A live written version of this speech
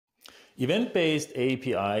Event-based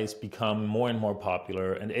APIs become more and more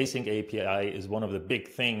popular, and Async API is one of the big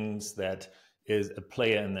things that is a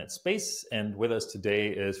player in that space. And with us today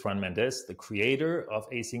is Fran Méndez, the creator of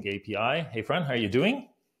Async API. Hey, Fran, how are you doing?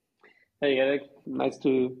 Hey, Eric. Nice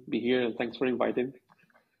to be here, and thanks for inviting.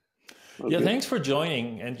 Yeah, Good. thanks for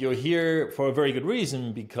joining. And you're here for a very good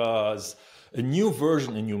reason because a new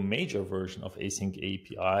version, a new major version of Async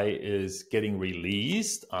API is getting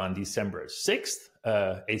released on December 6th,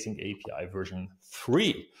 Async API version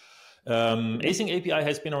 3. Async API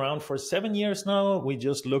has been around for 7 years now. We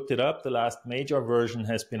just looked it up. The last major version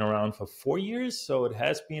has been around for 4 years, so it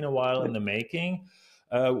has been a while in the making.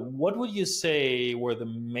 What would you say were the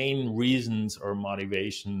main reasons or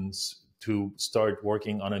motivations to start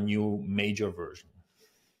working on a new major version?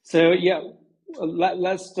 So yeah,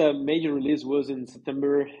 last major release was in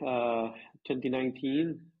September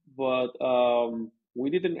 2019, but we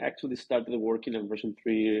didn't actually start working on version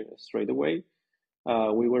 3 straight away.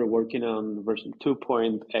 We were working on version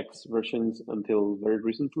 2.x versions until very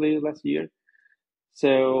recently last year.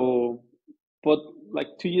 So, but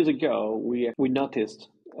like 2 years ago, we noticed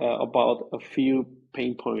about a few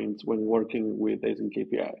pain points when working with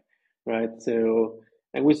AsyncAPI, right? So,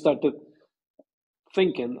 and we started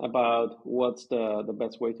thinking about what's the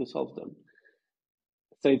best way to solve them.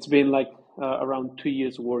 So it's been like around 2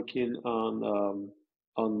 years working on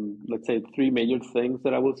let's say 3 major things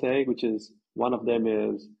that I will say, which is one of them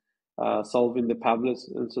is solving the publish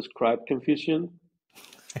and subscribe confusion.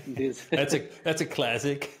 This that's a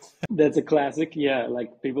classic. That's a classic. Yeah,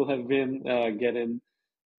 like people have been getting,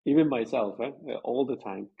 even myself, all the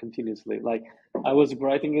time, continuously. Like I was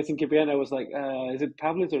writing AsyncAPI and I was like, is it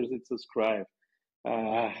publish or is it subscribe?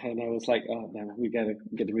 And I was like, oh, no, we gotta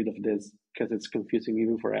get rid of this because it's confusing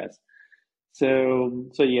even for us. So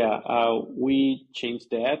yeah, we changed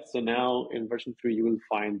that. So now in version 3, you will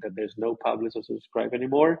find that there's no publish or subscribe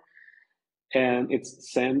anymore, and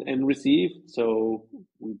it's send and receive. So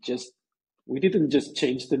we didn't just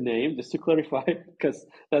change the name, just to clarify, because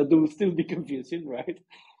that will still be confusing, right?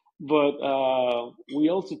 But we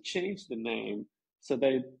also changed the name so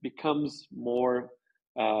that it becomes more,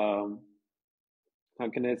 how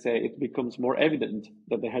can I say, it becomes more evident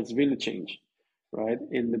that there has been a change, right,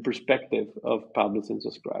 in the perspective of publish and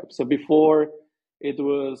subscribe. So before, it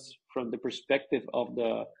was from the perspective of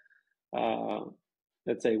the,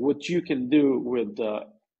 let's say, what you can do with the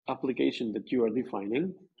application that you are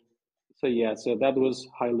defining. So yeah, so that was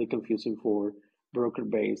highly confusing for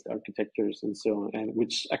broker-based architectures and so on, and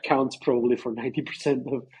which accounts probably for 90%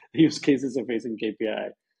 of the use cases of AsyncAPI.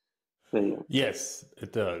 So yeah. Yes,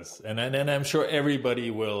 it does. And I'm sure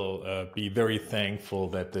everybody will be very thankful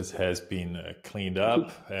that this has been cleaned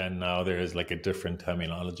up and now there is like a different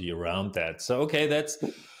terminology around that. So, okay,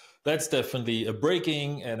 that's definitely a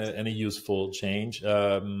breaking and a useful change.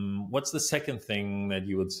 What's the second thing that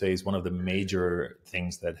you would say is one of the major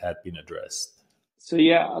things that had been addressed? So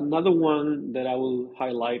yeah, another one that I will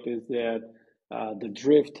highlight is that the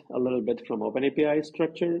drift a little bit from OpenAPI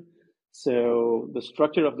structure. So the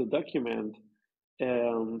structure of the document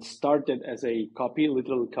started as a copy,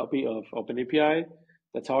 literal copy of OpenAPI.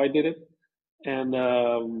 That's how I did it, and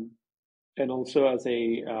also as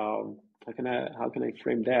a how can I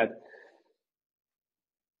frame that?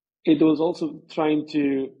 It was also trying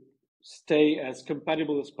to stay as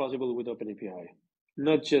compatible as possible with OpenAPI,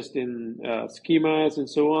 not just in schemas and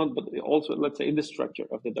so on, but also, let's say, in the structure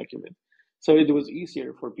of the document. So it was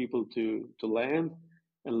easier for people to land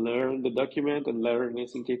and learn the document and learn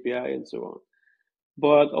AsyncAPI and so on.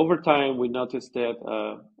 But over time, we noticed that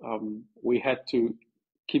we had to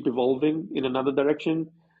keep evolving in another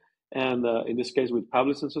direction. And in this case, with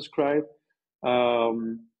publish and subscribe,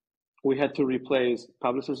 we had to replace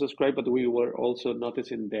publish and subscribe, but we were also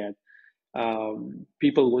noticing that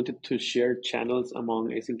people wanted to share channels among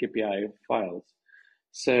AsyncAPI files.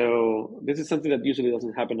 So this is something that usually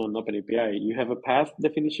doesn't happen on OpenAPI. You have a path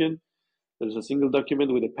definition. There's a single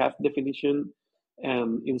document with a path definition,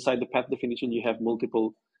 and inside the path definition, you have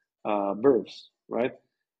multiple verbs, right?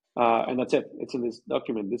 And that's it. It's in this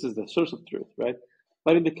document. This is the source of truth, right?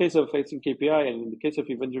 But in the case of AsyncAPI and in the case of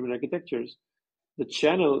event-driven architectures, the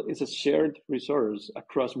channel is a shared resource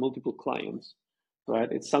across multiple clients,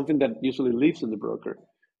 right? It's something that usually lives in the broker,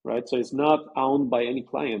 right? So it's not owned by any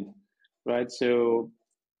client, right? So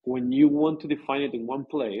when you want to define it in one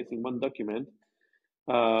place, in one document,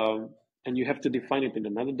 and you have to define it in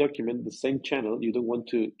another document, the same channel, you don't want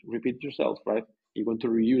to repeat yourself, right? You want to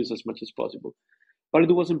reuse as much as possible. But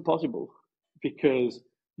it wasn't possible because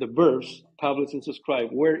the verbs, publish and subscribe,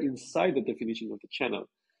 were inside the definition of the channel.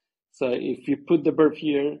 So if you put the verb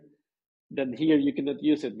here, then here you cannot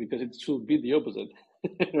use it because it should be the opposite,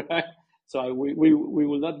 right? So we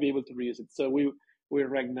will not be able to reuse it. So we're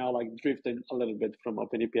right now like drifting a little bit from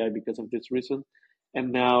OpenAPI because of this reason,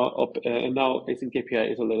 and now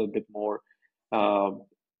AsyncAPI is a little bit more.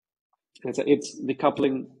 It's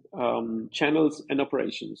decoupling channels and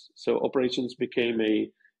operations. So operations became a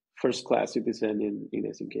first-class citizen in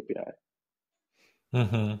AsyncAPI.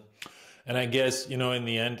 Mm-hmm. And I guess, in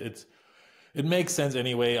the end, it makes sense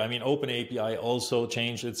anyway. I mean, OpenAPI also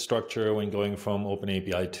changed its structure when going from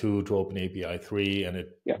OpenAPI 2 to OpenAPI 3, and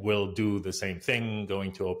it will do the same thing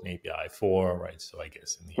going to OpenAPI 4, right? So I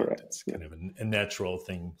guess in the end, it's kind of a natural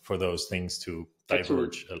thing for those things to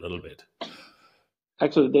diverge a little bit.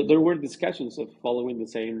 Actually, there were discussions of following the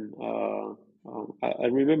same. I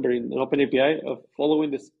remember in OpenAPI of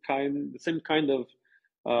following the same kind of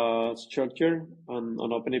structure on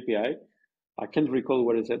OpenAPI. I can't recall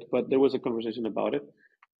what is it, but there was a conversation about it,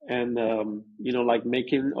 and like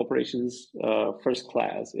making operations first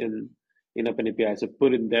class in OpenAPI, so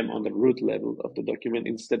putting them on the root level of the document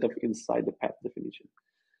instead of inside the path definition.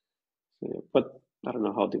 So, but I don't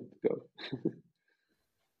know how did it go.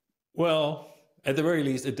 Well, at the very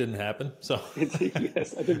least, it didn't happen. So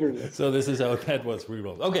yes, at the very least. So this is how that was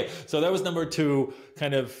re-rolled. Okay, so that was number 2,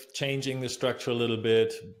 kind of changing the structure a little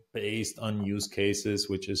bit based on use cases,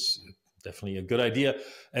 which is definitely a good idea.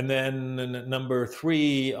 And then number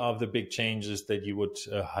 3 of the big changes that you would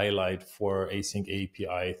highlight for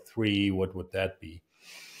AsyncAPI 3, what would that be?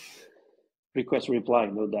 Request reply,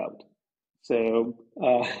 no doubt. So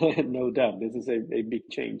no doubt, this is a big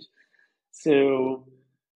change. So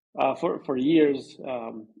for years,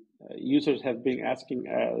 users have been asking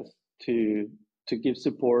us to give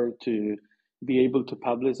support to be able to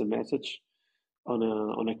publish a message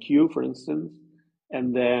on a queue, for instance,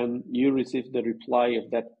 and then you receive the reply of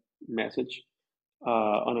that message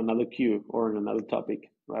on another queue or on another topic,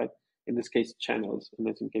 right? In this case, channels in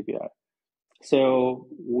AsyncAPI. So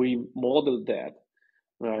we modeled that,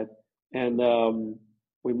 right? And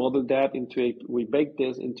we modeled that we baked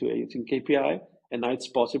this into AsyncAPI, and now it's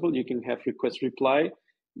possible. You can have request reply.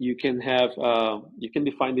 You can have you can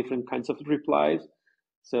define different kinds of replies.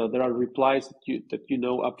 So there are replies that you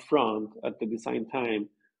know upfront at the design time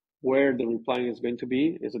where the reply is going to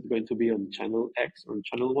be. Is it going to be on channel X or on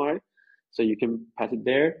channel Y? So you can pass it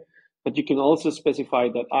there. But you can also specify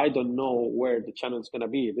that I don't know where the channel is going to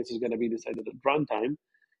be. This is going to be decided at runtime.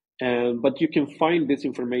 But you can find this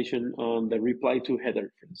information on the reply to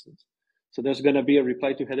header, for instance. So there's going to be a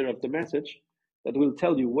reply to header of the message that will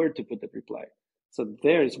tell you where to put the reply. So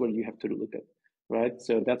there is where you have to look at, right?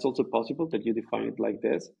 So that's also possible that you define it like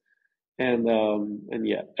this. And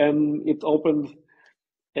it opened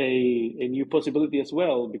a new possibility as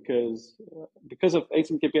well because of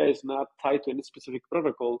AsyncAPI is not tied to any specific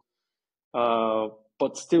protocol,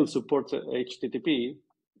 but still supports HTTP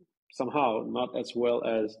somehow, not as well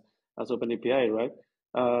as OpenAPI, right?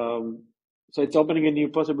 So it's opening a new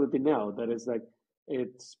possibility now. That is like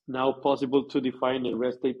it's now possible to define a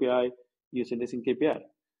REST API using AsyncAPI,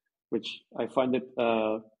 which I find it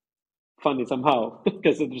funny somehow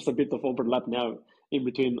because there's a bit of overlap now in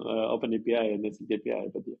between OpenAPI and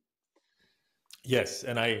AsyncAPI. But yeah. Yes,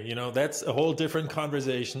 and that's a whole different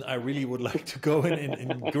conversation. I really would like to go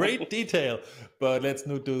in great detail, but let's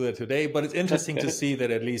not do that today. But it's interesting to see that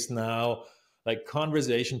at least now, like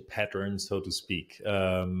conversation patterns, so to speak,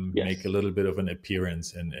 make a little bit of an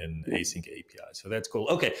appearance in AsyncAPI. So that's cool.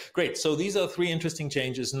 Okay, great. So these are 3 interesting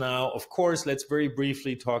changes. Now, of course, let's very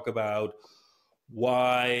briefly talk about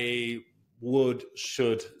why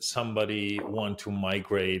should somebody want to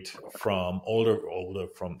migrate from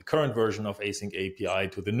from the current version of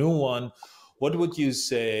AsyncAPI to the new one. What would you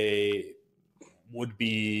say would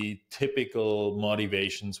be typical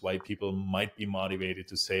motivations why people might be motivated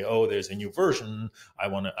to say, oh, there's a new version, I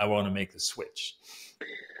want to make the switch?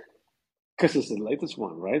 Because it's the latest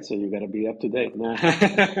one, right? So you got to be up to date.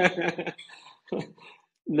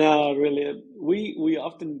 No, really. We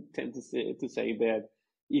often tend to say that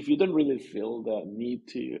if you don't really feel the need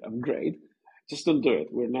to upgrade, just don't do it.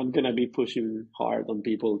 We're not going to be pushing hard on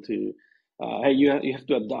people to, hey, you have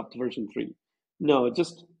to adopt version 3. No,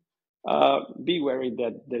 just be wary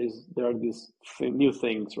that there are these new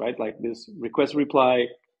things, right? Like this request reply.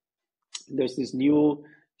 There's this new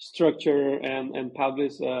structure and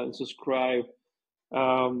publish and subscribe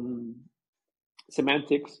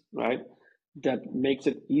semantics, right? That makes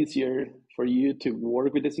it easier for you to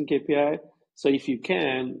work with AsyncAPI. So if you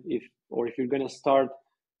can, if you're going to start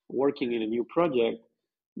working in a new project,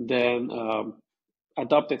 then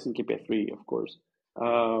adopt AsyncAPI 3, of course.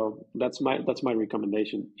 That's my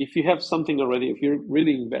recommendation. If you have something already, if you're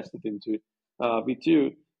really invested into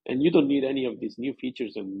V2 and you don't need any of these new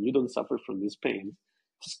features and you don't suffer from this pain,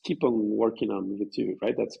 just keep on working on V2,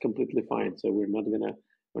 right? That's completely fine. So we're not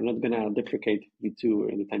gonna deprecate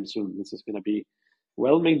V2 anytime soon. This is gonna be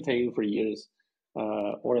well maintained for years,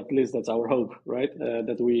 or at least that's our hope, right?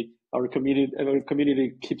 That our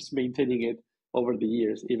community keeps maintaining it over the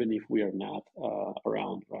years, even if we are not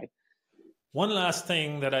around, right? One last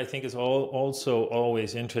thing that I think is also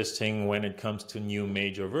always interesting when it comes to new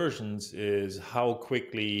major versions is how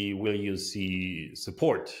quickly will you see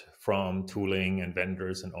support from tooling and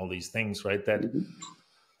vendors and all these things, right? That Mm-hmm.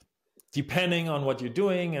 depending on what you're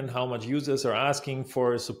doing and how much users are asking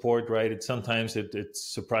for support, right? It's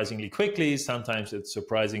surprisingly quickly, sometimes it's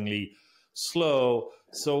surprisingly slow.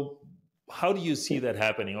 So how do you see that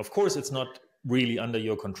happening? Of course, it's not really under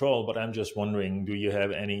your control, but I'm just wondering, do you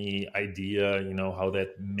have any idea, how that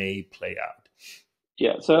may play out?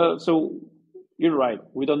 Yeah, so you're right.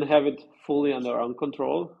 We don't have it fully under our own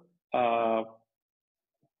control, uh,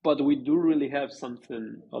 but we do really have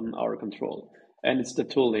something on our control, and it's the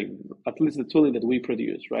tooling. At least the tooling that we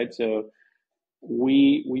produce, right? So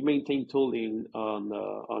we maintain tooling on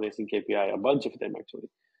AsyncAPI, a bunch of them actually.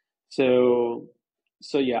 So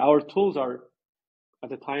yeah, our tools are at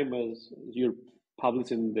the time as you're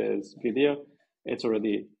publishing this video, it's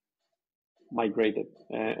already migrated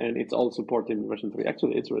and it's all supported in version 3.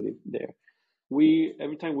 Actually, it's already there. We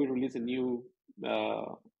every time we release a new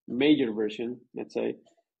major version, let's say,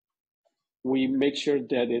 we make sure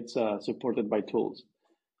that it's supported by tools.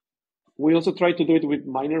 We also try to do it with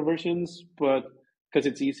minor versions, but because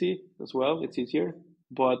it's easy as well, it's easier.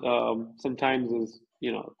 But sometimes is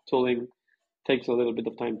tooling takes a little bit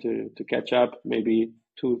of time to catch up, maybe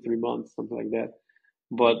 2 3 months, something like that.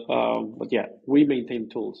 But yeah, we maintain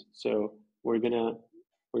tools, so we're gonna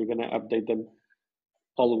update them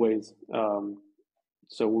always.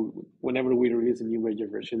 So whenever we release a new major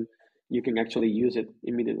version, you can actually use it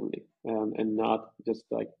immediately, and not just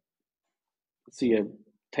like see a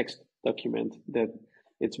text document that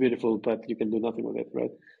it's beautiful, but you can do nothing with it,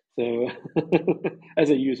 right? So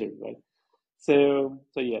as a user, right? So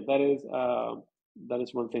yeah, that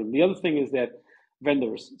is one thing. The other thing is that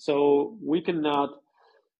vendors. So we cannot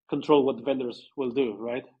control what vendors will do,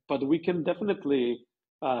 right? But we can definitely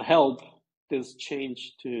help this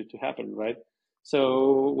change to happen, right?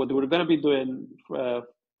 So what we're going to be doing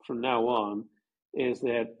from now on is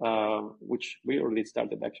that, which we already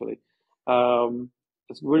started actually, um,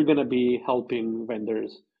 is we're going to be helping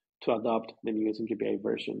vendors to adopt the new AsyncAPI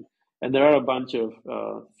version. And there are a bunch of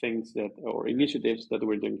things or initiatives that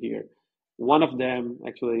we're doing here. One of them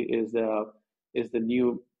actually is the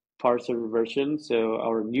new parser version. So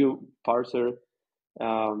our new parser,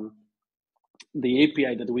 um, the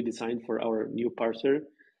API that we designed for our new parser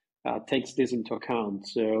takes this into account.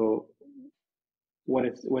 So what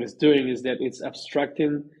it's doing is that it's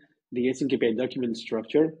abstracting the async API document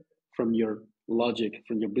structure from your logic,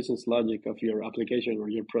 from your business logic of your application or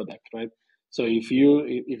your product, right? So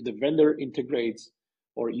if the vendor integrates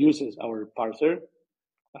or uses our parser,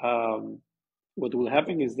 um, what will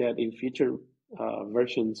happen is that in future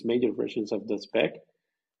versions, major versions of the spec,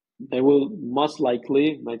 they will most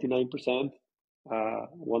likely 99%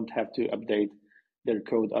 won't have to update their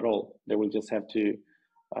code at all. They will just have to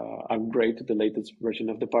upgrade to the latest version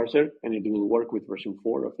of the parser, and it will work with version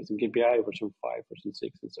 4 of AsyncAPI, version 5, version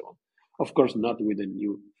 6, and so on. Of course, not with the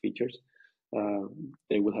new features.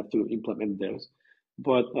 They will have to implement those.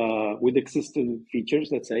 But with existing features,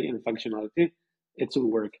 let's say, and functionality, it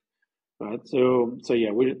will work. Right. So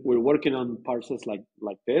yeah, we're working on parsers like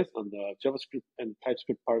this on the JavaScript and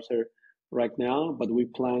TypeScript parser right now, but we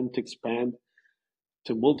plan to expand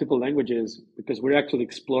to multiple languages because we're actually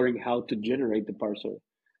exploring how to generate the parser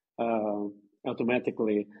uh,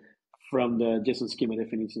 automatically from the JSON schema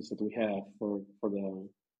definitions that we have for the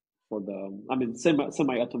I mean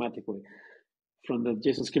semi automatically from the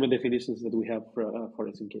JSON schema definitions that we have for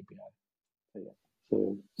AsyncAPI. So yeah.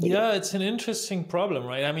 So yeah. Yeah, it's an interesting problem,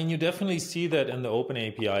 right? I mean, you definitely see that in the Open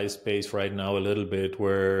API space right now a little bit,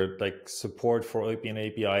 where like support for Open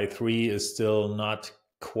API 3 is still not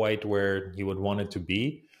quite where you would want it to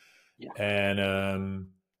be. Yeah.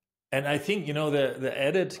 And I think, the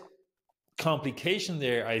added complication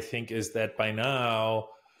there, I think, is that by now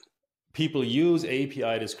people use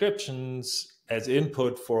API descriptions as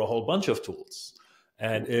input for a whole bunch of tools.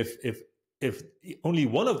 And if only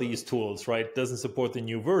one of these tools, right, doesn't support the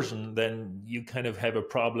new version, then you kind of have a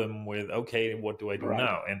problem with, okay, what do I do Right.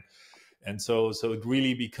 now? And so it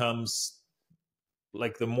really becomes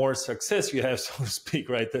like the more success you have, so to speak,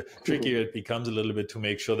 right, the trickier it becomes a little bit to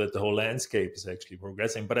make sure that the whole landscape is actually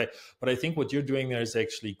progressing. But I think what you're doing there is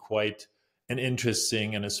actually quite an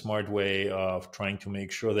interesting and a smart way of trying to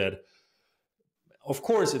make sure that, of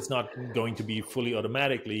course, it's not going to be fully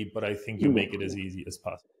automatically, but I think you make it as easy as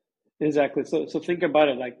possible. Exactly. So think about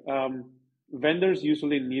it like vendors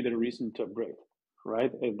usually need a reason to upgrade,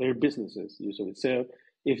 right? They're businesses usually. So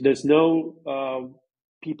if there's no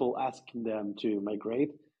people asking them to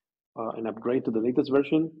migrate and upgrade to the latest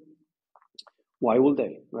version, why would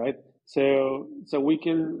they, right? So we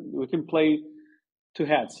can play two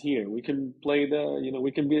hats here. We can play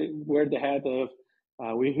we can wear the hat of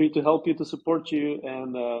we're here to help you, to support you,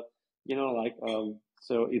 and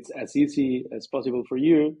so it's as easy as possible for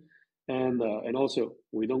you, and also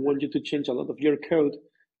we don't want you to change a lot of your code.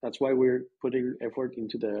 That's why we're putting effort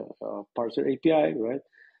into the parser API, right?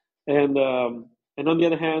 And on the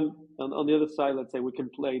other hand, on the other side, let's say we can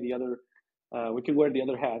play the other, we can wear the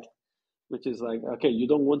other hat, which is like, okay, you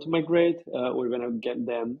don't want to migrate. We're gonna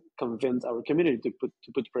convince our community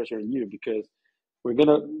to put pressure on you, because we're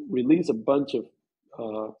gonna release a bunch of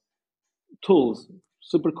tools,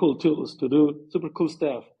 super cool tools to do super cool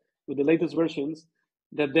stuff with the latest versions.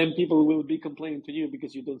 That then people will be complaining to you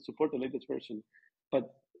because you don't support the latest version,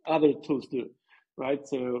 but other tools do, right?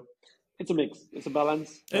 So it's a mix. It's a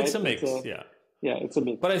balance. Right? It's a mix, yeah. Yeah, it's a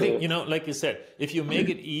mix. But I think, like you said, if you make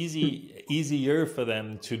it easier for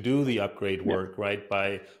them to do the upgrade work, right,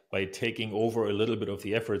 by taking over a little bit of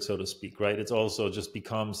the effort, so to speak, right, it's also just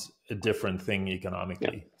becomes a different thing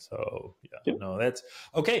economically. Yeah. So no, that's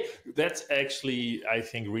okay. That's actually, I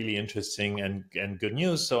think, really interesting and good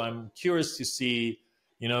news. So I'm curious to see,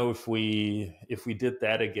 if we did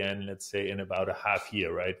that again, let's say in about a half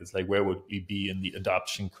year, right? It's like, where would we be in the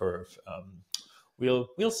adoption curve?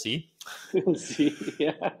 We'll see. We'll see.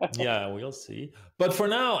 Yeah. Yeah, we'll see. But for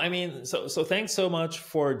now, I mean, so thanks so much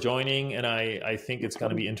for joining, and I think it's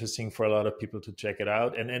going to be interesting for a lot of people to check it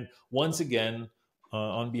out. And then once again,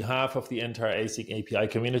 on behalf of the entire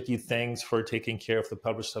AsyncAPI community, thanks for taking care of the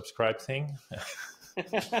publish subscribe thing.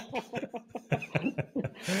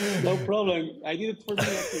 No problem. I did it for me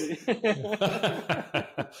actually.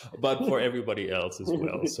 But for everybody else as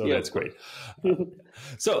well. So that's great.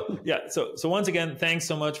 So once again, thanks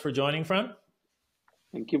so much for joining, Fran.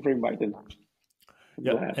 Thank you for inviting.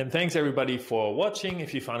 Yeah, and thanks everybody for watching.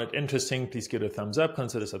 If you found it interesting, please give it a thumbs up,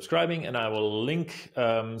 consider subscribing, and I will link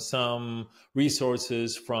some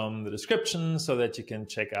resources from the description so that you can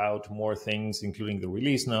check out more things, including the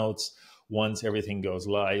release notes, once everything goes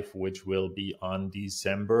live, which will be on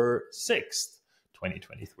December 6th,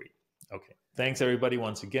 2023. Okay, thanks everybody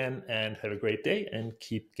once again, and have a great day, and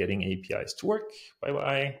keep getting APIs to work.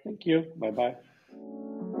 Bye-bye. Thank you. Bye-bye.